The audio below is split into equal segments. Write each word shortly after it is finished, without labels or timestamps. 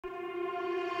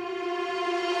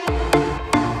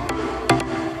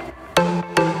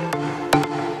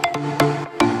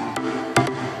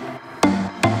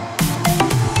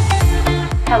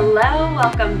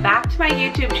welcome back to my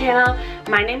YouTube channel.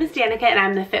 My name is Danica and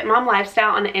I'm the Fit Mom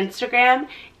Lifestyle on Instagram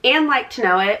and Like to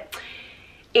Know It.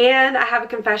 And I have a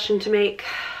confession to make.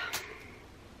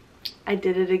 I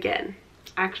did it again.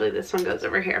 Actually, this one goes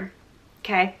over here.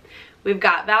 Okay, we've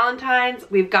got Valentine's,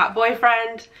 we've got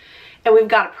boyfriend, and we've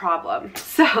got a problem.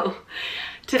 So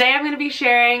today I'm going to be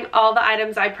sharing all the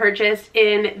items I purchased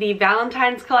in the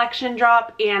Valentine's collection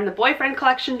drop and the boyfriend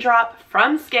collection drop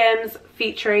from Skims,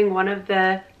 featuring one of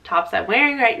the tops I'm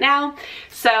wearing right now.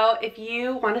 So if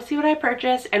you want to see what I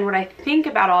purchased and what I think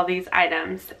about all these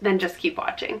items, then just keep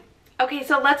watching. Okay,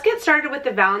 so let's get started with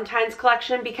the Valentine's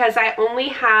collection because I only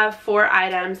have 4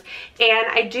 items, and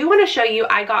I do want to show you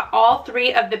I got all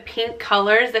 3 of the pink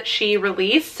colors that she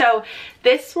released. So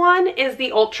this one is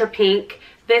the ultra pink,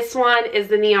 this one is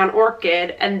the neon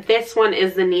orchid, and this one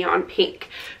is the neon pink.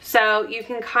 So you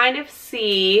can kind of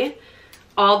see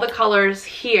all the colors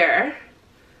here.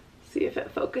 See if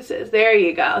it focuses. There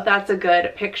you go. That's a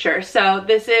good picture. So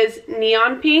this is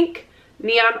neon pink,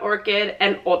 neon orchid,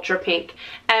 and ultra pink,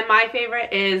 and my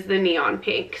favorite is the neon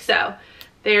pink. So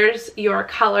there's your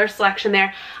color selection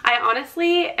there. I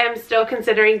honestly am still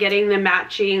considering getting the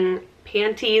matching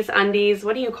panties, undies,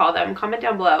 what do you call them? Comment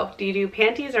down below. Do you do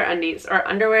panties or undies or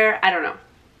underwear? I don't know.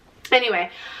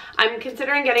 Anyway, I'm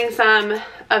considering getting some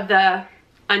of the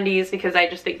undies because I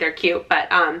just think they're cute, but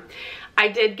I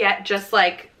did get just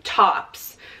like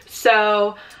tops.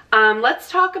 So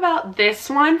let's talk about this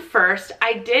one first.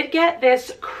 I did get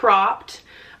this cropped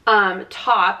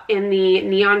top in the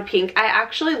neon pink. I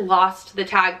actually lost the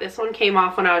tag. This one came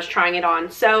off when I was trying it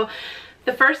on. So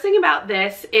the first thing about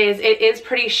this is it is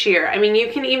pretty sheer. I mean,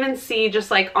 you can even see just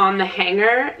like on the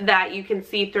hanger that you can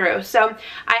see through. So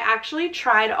I actually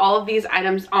tried all of these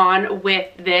items on with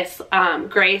this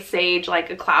gray sage, like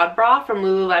a cloud bra from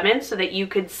Lululemon, so that you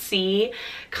could see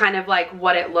kind of like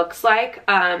what it looks like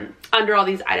under all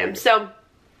these items. So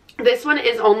this one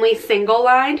is only single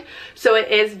lined, so it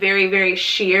is very, very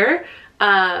sheer.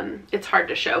 It's hard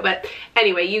to show, but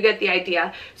anyway, you get the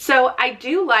idea. So I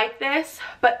do like this,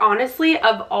 but honestly,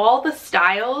 of all the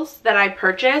styles that I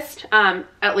purchased,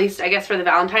 at least I guess for the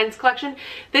Valentine's collection,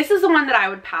 this is the one that I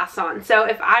would pass on. So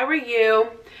if I were you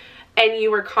and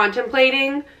you were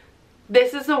contemplating,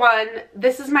 this is the one,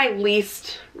 this is my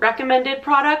least recommended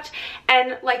product.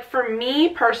 And like for me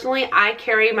personally, I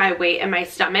carry my weight in my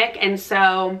stomach, and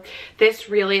so this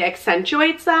really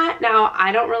accentuates that. Now,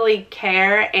 I don't really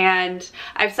care, and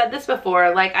I've said this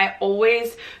before, like I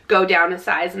always go down a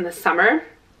size in the summer.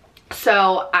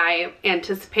 So I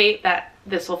anticipate that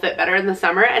this will fit better in the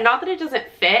summer, and not that it doesn't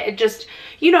fit, it just,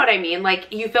 you know what I mean? Like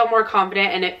you feel more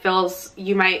confident, and it feels,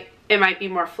 it might be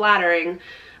more flattering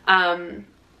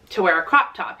to wear a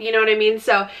crop top, you know what I mean?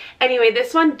 So anyway,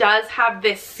 this one does have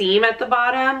this seam at the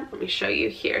bottom. Let me show you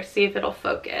here, see if it'll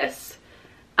focus.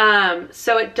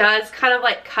 So it does kind of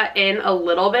like cut in a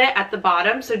little bit at the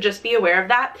bottom, so just be aware of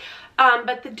that.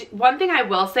 But the one thing I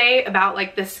will say about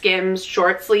like the Skims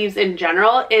short sleeves in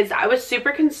general is I was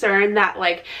super concerned that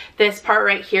like this part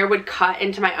right here would cut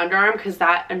into my underarm, because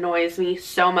that annoys me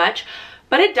so much.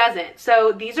 But it doesn't.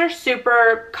 So these are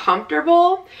super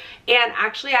comfortable. And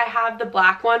actually I have the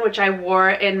black one, which I wore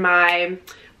in my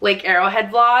Lake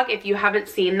Arrowhead vlog. If you haven't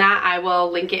seen that, I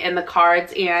will link it in the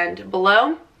cards and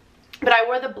below. But I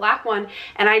wore the black one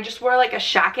and I just wore like a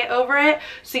shacket over it,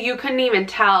 so you couldn't even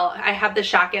tell. I have the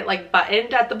shacket like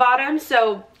buttoned at the bottom.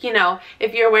 So, you know,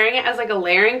 if you're wearing it as like a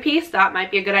layering piece, that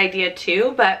might be a good idea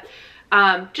too. But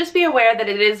just be aware that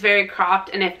it is very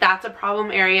cropped, and if that's a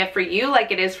problem area for you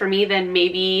like it is for me, then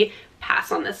maybe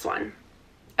pass on this one.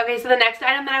 Okay, so the next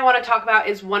item that I want to talk about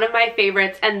is one of my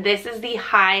favorites, and this is the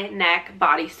high neck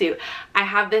bodysuit. I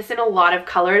have this in a lot of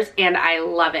colors and I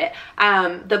love it.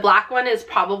 The black one is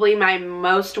probably my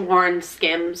most worn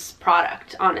Skims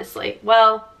product, honestly.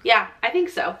 Well, yeah, I think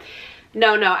so.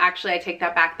 No, actually I take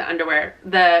that back. The underwear,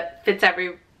 the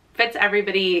fits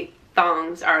everybody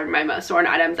thongs are my most worn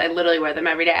items. I literally wear them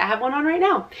every day. I have one on right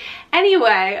now.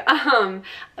 Anyway,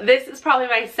 this is probably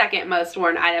my second most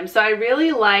worn item. So I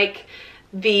really like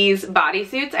these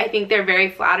bodysuits. I think they're very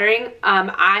flattering.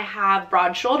 I have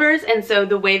broad shoulders, and so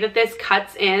the way that this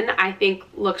cuts in I think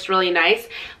looks really nice.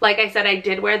 Like I said, I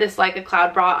did wear this like a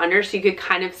cloud bra under, so you could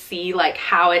kind of see like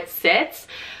how it sits.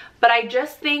 But I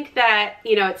just think that,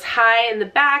 you know, it's high in the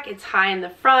back, it's high in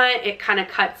the front, it kind of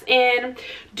cuts in.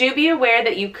 Do be aware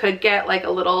that you could get like a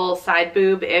little side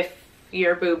boob if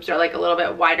your boobs are like a little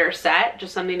bit wider set,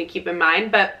 just something to keep in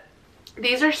mind. But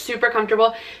These are super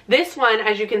comfortable. This one,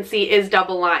 as you can see, is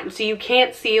double lined, so you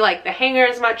can't see like the hanger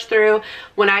as much through.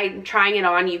 When I'm trying it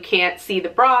on, you can't see the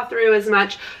bra through as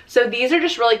much. So these are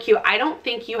just really cute. I don't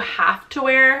think you have to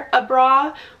wear a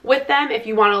bra with them. If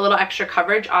you want a little extra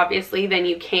coverage, obviously, then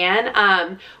you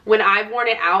can. When I've worn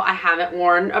it out, I haven't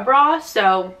worn a bra,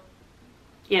 so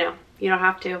you know, you don't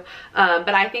have to.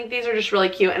 But I think these are just really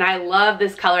cute, and I love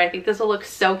this color. I think this will look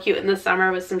so cute in the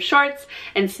summer with some shorts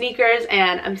and sneakers,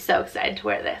 and I'm so excited to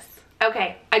wear this.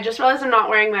 Okay, I just realized I'm not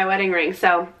wearing my wedding ring,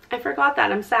 so I forgot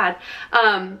that. I'm sad.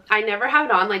 I never have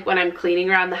it on like when I'm cleaning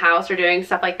around the house or doing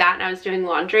stuff like that, and I was doing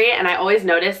laundry, and I always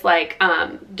notice like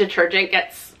detergent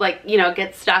gets like, you know,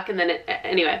 gets stuck, and then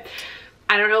anyway,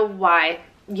 I don't know why.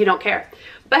 You don't care.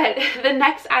 But the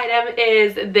next item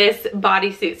is this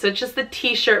bodysuit. So it's just the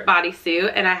t-shirt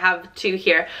bodysuit, and I have two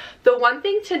here. The one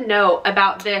thing to note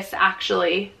about this,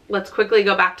 actually, let's quickly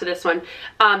go back to this one.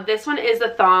 This one is the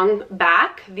thong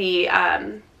back, the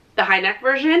high neck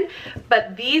version,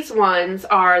 but these ones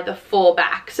are the full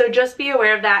back. So just be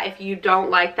aware of that. If you don't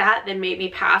like that, then maybe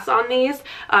pass on these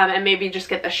and maybe just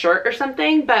get the shirt or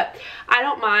something. But I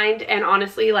don't mind, and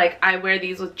honestly, like, I wear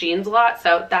these with jeans a lot,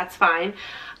 so that's fine.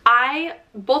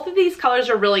 Both of these colors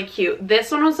are really cute.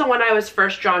 This one was the one I was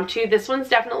first drawn to. This one's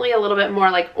definitely a little bit more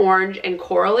like orange and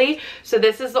corally. So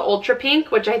this is the ultra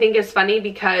pink, which I think is funny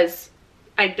because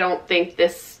I don't think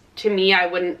this, to me, I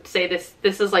wouldn't say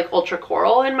this is like ultra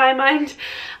coral in my mind.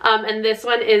 And this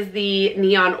one is the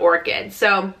neon orchid.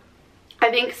 So I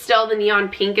think still the neon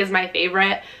pink is my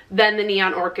favorite, then the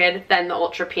neon orchid, then the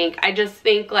ultra pink. I just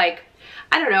think, like,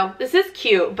 I don't know, this is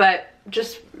cute, but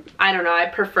just, I don't know, I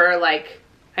prefer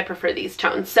these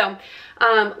tones. So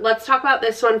let's talk about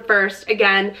this one first.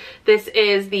 Again, this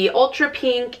is the ultra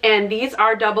pink, and these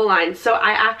are double lined. So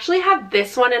I actually have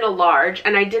this one in a large,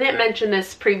 and I didn't mention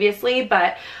this previously,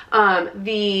 but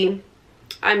I'm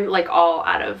like all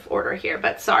out of order here,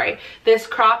 but sorry. This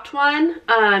cropped one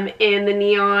in the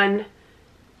neon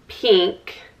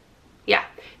pink, yeah,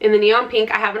 in the neon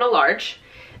pink I have in a large.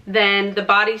 Then the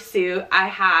bodysuit I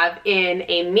have in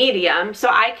a medium, so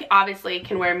I obviously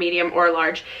can wear medium or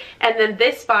large. And then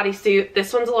this bodysuit,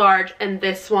 this one's a large, and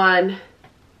this one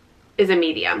is a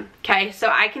medium. Okay, so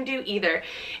I can do either.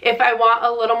 If I want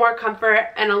a little more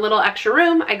comfort and a little extra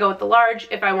room, I go with the large.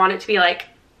 If I want it to be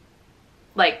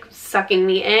like sucking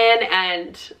me in,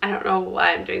 and I don't know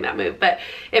why I'm doing that move, but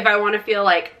if I want to feel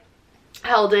like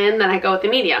held in, then I go with the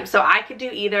medium. So I could do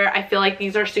either. I feel like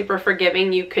these are super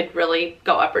forgiving. You could really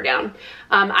go up or down.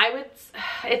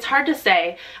 It's hard to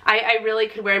say. I really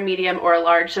could wear a medium or a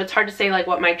large, so it's hard to say like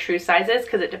what my true size is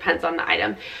because it depends on the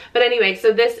item. But anyway,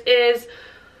 so this is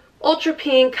ultra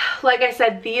pink. Like I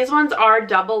said, these ones are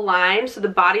double lined, so the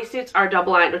bodysuits are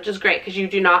double lined, which is great because you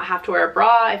do not have to wear a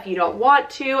bra if you don't want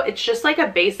to. It's just like a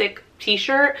basic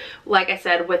t-shirt, like I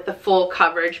said, with the full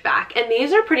coverage back, and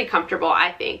these are pretty comfortable,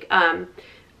 I think.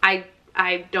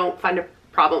 I don't find a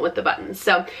problem with the buttons.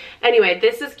 So anyway,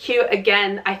 this is cute.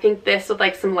 Again, I think this with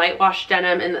like some light wash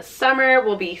denim in the summer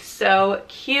will be so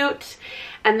cute.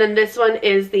 And then this one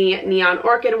is the neon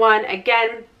orchid one.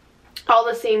 Again, all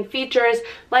the same features.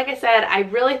 Like I said, I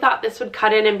really thought this would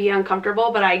cut in and be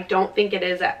uncomfortable, but I don't think it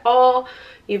is at all.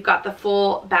 You've got the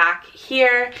full back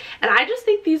here, and I just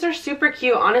think these are super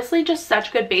cute. Honestly, just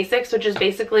such good basics, which is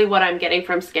basically what I'm getting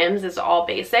from Skims, is all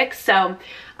basics. So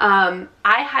I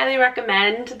highly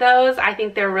recommend those. I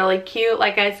think they're really cute.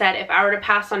 Like I said, if I were to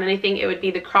pass on anything, it would be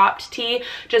the cropped tee,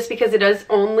 just because it is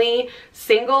only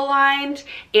single lined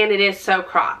and it is so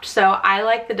cropped. So I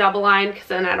like the double line because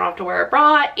then I don't have to wear a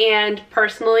bra, and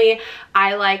personally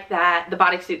I like that the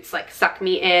bodysuits like suck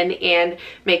me in and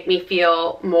make me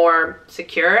feel more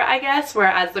secure, I guess,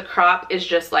 whereas the crop is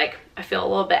just like, I feel a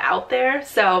little bit out there.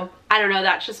 So I don't know,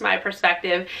 that's just my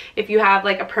perspective. If you have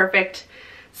like a perfect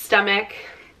stomach,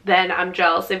 then I'm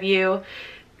jealous of you.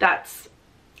 That's,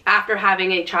 after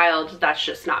having a child, that's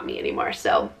just not me anymore.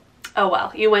 So, oh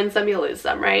well, you win some, you lose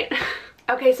some, right?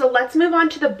 Okay, so let's move on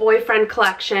to the boyfriend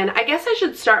collection. I guess I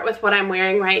should start with what I'm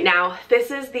wearing right now. This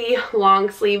is the long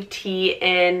sleeve tee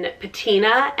in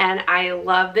patina, and I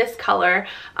love this color.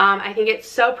 I think it's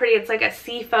so pretty. It's like a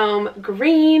seafoam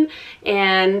green,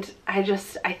 and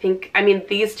I mean,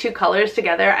 these two colors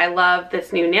together, I love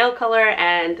this new nail color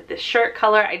and this shirt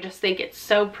color. I just think it's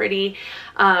so pretty,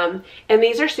 and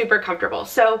these are super comfortable.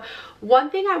 So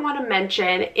one thing I want to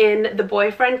mention, in the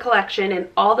boyfriend collection and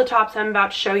all the tops I'm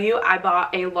about to show you, I bought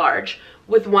a large,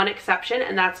 with one exception,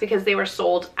 and that's because they were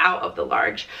sold out of the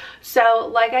large. So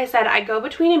like I said, I go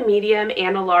between a medium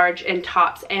and a large in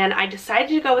tops, and I decided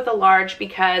to go with a large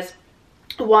because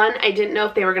one, I didn't know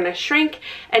if they were going to shrink,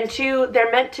 and two,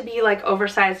 they're meant to be like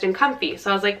oversized and comfy.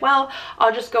 So I was like, well,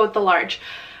 I'll just go with the large.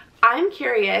 I'm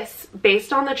curious,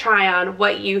 based on the try on,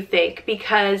 what you think,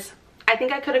 because I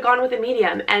think I could have gone with a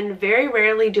medium, and very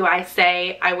rarely do I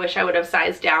say I wish I would have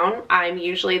sized down. I'm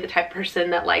usually the type of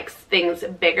person that likes things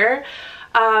bigger.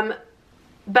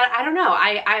 But I don't know.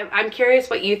 I'm curious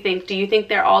what you think. Do you think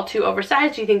they're all too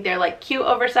oversized? Do you think they're like cute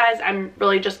oversized? I'm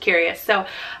really just curious. So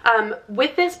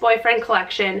with this boyfriend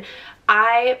collection,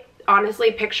 I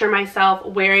honestly picture myself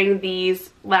wearing these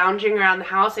lounging around the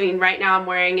house. I mean, right now I'm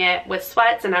wearing it with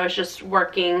sweats and I was just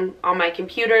working on my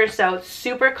computer, so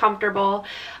super comfortable,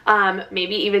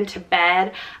 maybe even to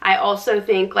bed. I also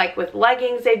think like with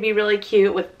leggings they'd be really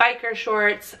cute, with biker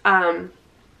shorts.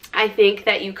 I think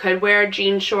that you could wear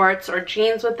jean shorts or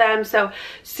jeans with them, so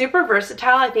super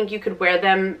versatile. I think you could wear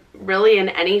them really in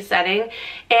any setting,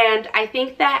 and I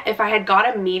think that if I had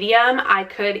got a medium, I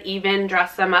could even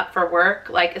dress them up for work,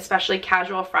 like especially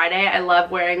casual Friday. I love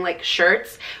wearing like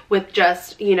shirts with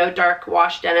just, you know, dark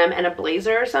wash denim and a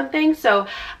blazer or something, so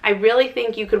I really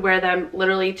think you could wear them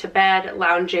literally to bed,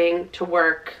 lounging, to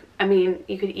work. I mean,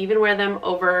 you could even wear them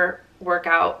over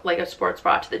workout, like a sports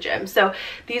bra, to the gym. So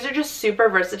these are just super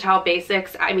versatile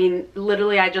basics. I mean,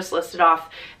 literally I just listed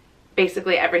off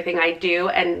basically everything I do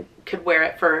and could wear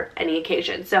it for any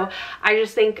occasion. So I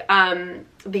just think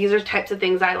these are types of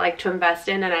things I like to invest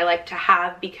in and I like to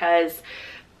have, because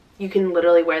you can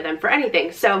literally wear them for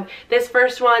anything. So this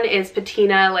first one is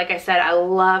patina. Like I said, I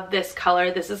love this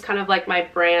color. This is kind of like my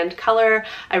brand color.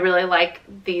 I really like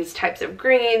these types of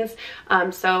greens.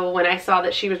 So when I saw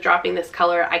that she was dropping this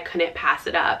color, I couldn't pass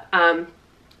it up.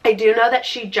 I do know that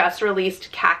she just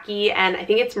released khaki, and I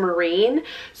think it's marine,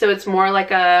 so it's more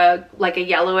like a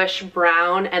yellowish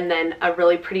brown and then a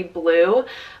really pretty blue.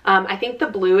 I think the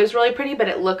blue is really pretty, but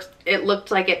it looked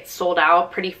like it sold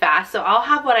out pretty fast, so I'll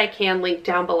have what I can linked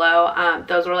down below.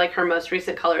 Those were like her most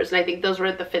recent colors, and I think those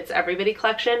were the Fits Everybody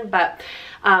collection, but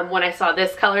when I saw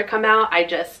this color come out, I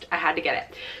had to get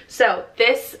it. So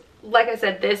this, like I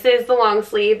said, this is the long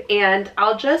sleeve, and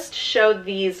I'll just show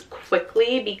these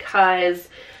quickly because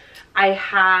I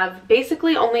have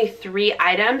basically only 3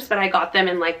 items, but I got them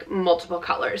in like multiple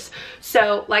colors.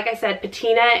 So like I said,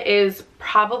 patina is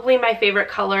probably my favorite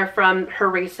color from her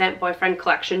recent boyfriend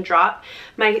collection drop.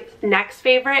 My next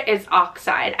favorite is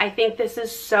oxide. I think this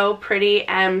is so pretty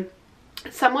and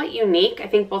somewhat unique. I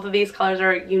think both of these colors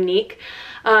are unique.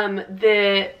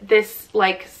 This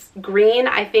like green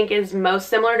I think is most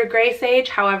similar to gray sage.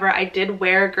 However, I did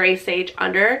wear gray sage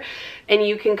under, and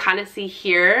you can kind of see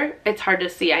here, it's hard to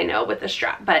see, I know, with the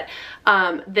strap, but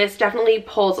this definitely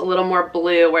pulls a little more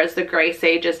blue, whereas the gray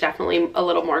sage is definitely a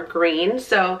little more green.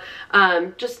 So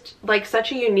just like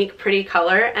such a unique, pretty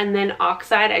color. And then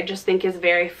oxide I just think is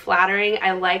very flattering.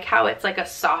 I like how it's like a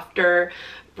softer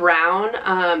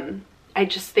brown. I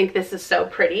just think this is so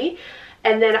pretty.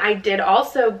 And then I did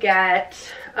also get,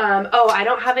 oh, I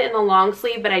don't have it in the long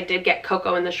sleeve, but I did get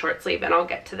cocoa in the short sleeve, and I'll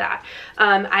get to that.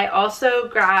 I also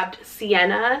grabbed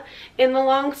sienna in the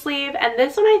long sleeve, and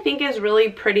this one I think is really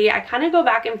pretty. I kind of go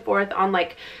back and forth on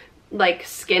like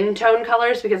skin tone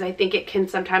colors because I think it can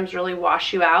sometimes really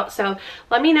wash you out. So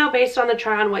let me know based on the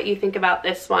try on what you think about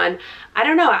this one. I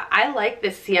don't know, I like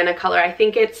this sienna color. I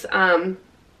think it's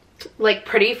like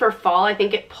pretty for fall. I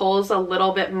think it pulls a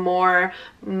little bit more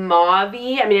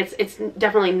mauve-y. I mean, it's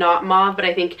definitely not mauve, but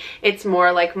I think it's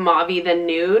more like mauve-y than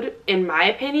nude, in my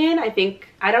opinion.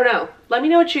 I don't know. Let me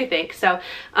know what you think. So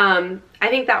I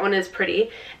think that one is pretty.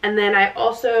 And then I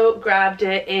also grabbed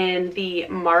it in the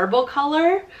marble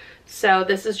color. So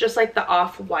this is just like the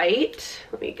off-white.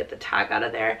 Let me get the tag out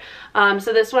of there.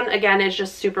 So this one again is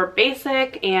just super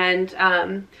basic,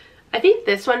 and I think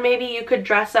this one maybe you could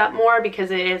dress up more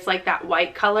because it is like that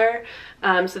white color.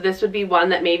 So this would be one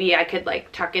that maybe I could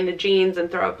like tuck into jeans and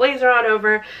throw a blazer on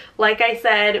over. Like I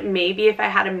said, maybe if I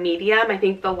had a medium, I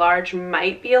think the large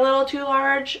might be a little too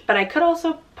large, but I could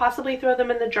also possibly throw them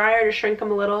in the dryer to shrink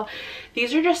them a little.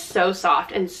 These are just so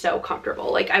soft and so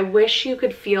comfortable. Like, I wish you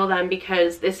could feel them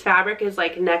because this fabric is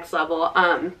like next level.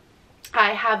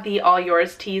 I have the All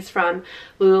Yours tees from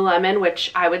Lululemon,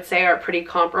 which I would say are pretty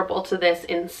comparable to this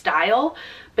in style,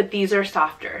 but these are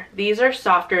softer. These are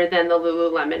softer than the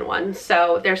Lululemon ones.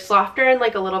 So they're softer and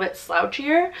like a little bit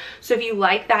slouchier. So if you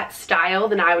like that style,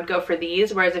 then I would go for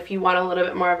these. Whereas if you want a little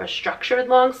bit more of a structured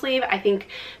long sleeve, I think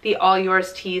the All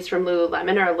Yours tees from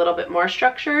Lululemon are a little bit more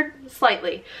structured,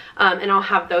 slightly. And I'll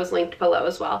have those linked below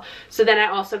as well. So then I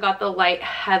also got the light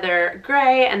heather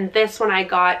gray, and this one I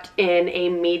got in a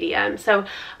medium. So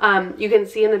you can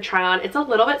see in the try on, it's a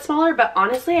little bit smaller, but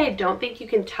honestly, I don't think you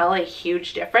can tell a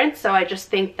huge difference. So I just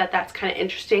think think that that's kind of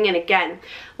interesting. And again,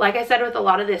 like I said, with a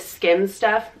lot of this Skims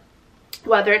stuff,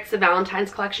 whether it's the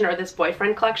Valentine's collection or this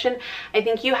boyfriend collection, I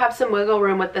think you have some wiggle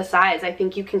room with the size. I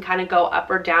think you can kind of go up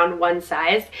or down one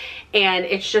size, and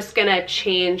it's just gonna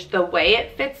change the way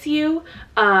it fits you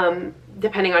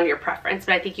depending on your preference,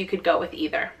 but I think you could go with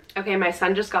either. Okay, my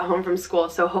son just got home from school,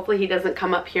 so hopefully he doesn't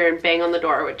come up here and bang on the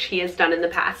door, which he has done in the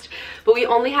past. But we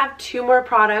only have 2 more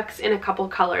products in a couple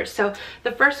colors. So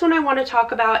the first one I want to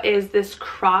talk about is this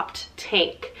cropped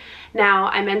tank. Now,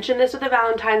 I mentioned this with the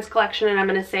Valentine's collection, and I'm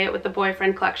going to say it with the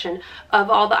boyfriend collection. Of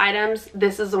all the items,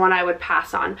 this is the one I would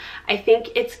pass on. I think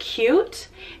it's cute,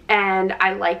 and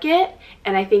I like it,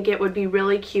 and I think it would be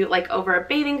really cute like over a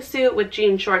bathing suit with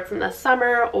jean shorts in the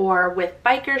summer, or with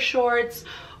biker shorts,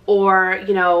 or,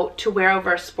 you know, to wear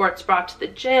over a sports bra to the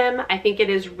gym. I think it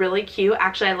is really cute.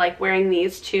 Actually, I like wearing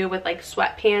these too with like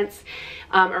sweatpants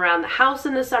around the house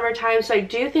in the summertime. So I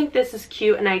do think this is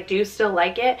cute, and I do still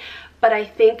like it. But I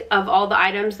think of all the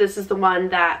items, this is the one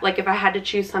that, like, if I had to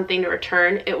choose something to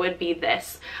return, it would be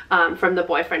this from the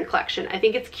boyfriend collection. I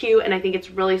think it's cute, and I think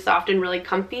it's really soft and really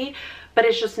comfy, but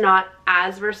it's just not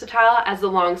as versatile as the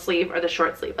long sleeve or the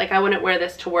short sleeve. Like, I wouldn't wear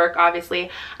this to work, obviously.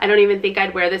 I don't even think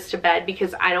I'd wear this to bed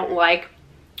because I don't like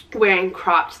wearing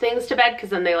cropped things to bed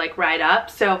because then they like ride up.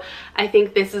 So I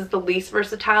think this is the least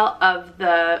versatile of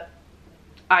the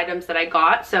items that I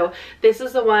got. So this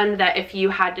is the one that if you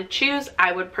had to choose,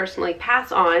 I would personally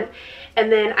pass on. And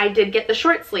then I did get the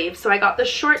short sleeve. So I got the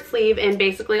short sleeve in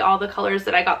basically all the colors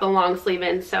that I got the long sleeve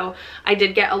in. So I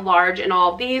did get a large in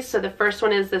all of these. So the first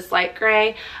one is this light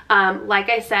gray. Like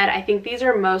I said, I think these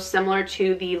are most similar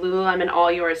to the Lululemon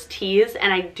All Yours tees,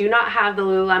 and I do not have the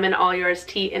Lululemon All Yours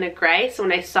tee in a gray. So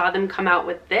when I saw them come out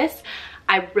with this,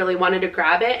 I really wanted to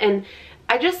grab it. And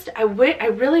I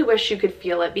really wish you could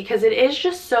feel it because it is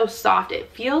just so soft. It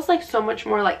feels like so much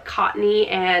more like cottony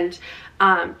and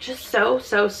just so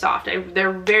soft.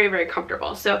 They're very, very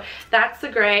comfortable. So that's the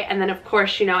gray. And then of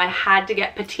course, you know, I had to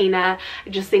get patina. I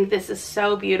just think this is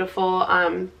so beautiful.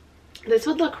 This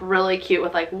would look really cute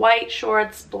with like white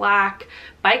shorts, black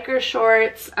biker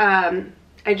shorts.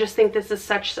 I just think this is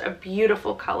such a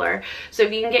beautiful color. So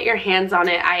if you can get your hands on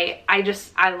it, I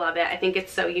love it. I think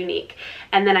it's so unique.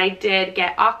 And then I did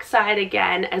get Oxide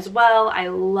again as well. I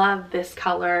love this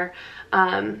color.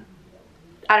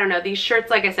 I don't know, these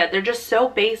shirts, like I said, they're just so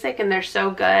basic and they're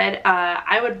so good.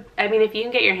 I mean, if you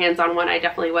can get your hands on one, I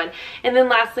definitely would. And then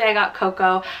lastly, I got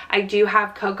Cocoa. I do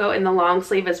have Cocoa in the long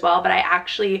sleeve as well, but I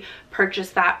actually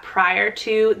purchased that prior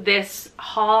to this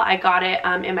haul. I got it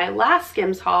in my last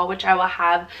Skims haul, which I will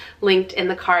have linked in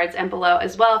the cards and below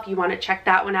as well if you want to check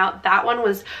that one out. That one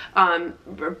was a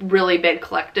really big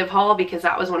collective haul because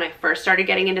that was when I first started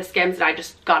getting into Skims, and I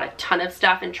just got a ton of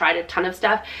stuff and tried a ton of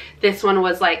stuff. This one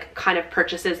was like kind of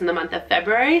purchases in the month of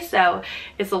February, so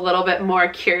it's a little bit more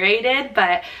curated,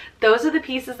 but those are the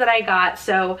pieces that I got.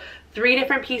 So 3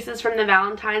 different pieces from the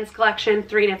Valentine's collection,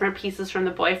 3 different pieces from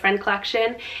the boyfriend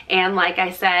collection, and like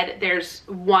I said, there's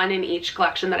 1 in each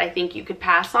collection that I think you could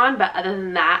pass on, but other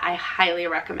than that, I highly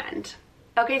recommend.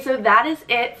 Okay, so that is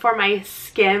it for my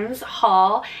Skims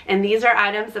haul, and these are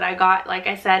items that I got, like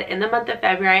I said, in the month of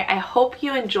February. I hope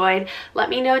you enjoyed. Let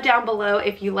me know down below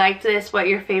if you liked this, what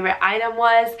your favorite item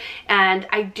was, and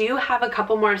I do have a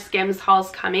couple more Skims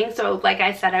hauls coming. So like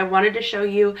I said, I wanted to show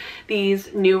you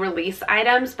these new release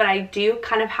items, but I do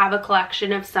kind of have a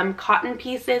collection of some cotton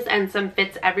pieces and some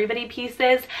Fits Everybody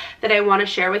pieces that I want to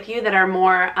share with you that are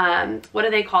more, what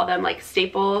do they call them, like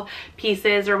staple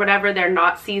pieces or whatever. They're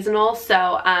not seasonal, so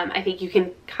I think you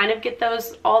can kind of get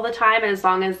those all the time as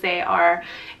long as they are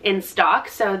in stock.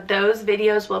 So those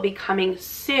videos will be coming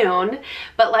soon,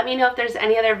 but let me know if there's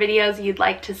any other videos you'd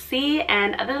like to see,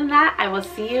 and other than that, I will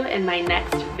see you in my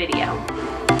next video.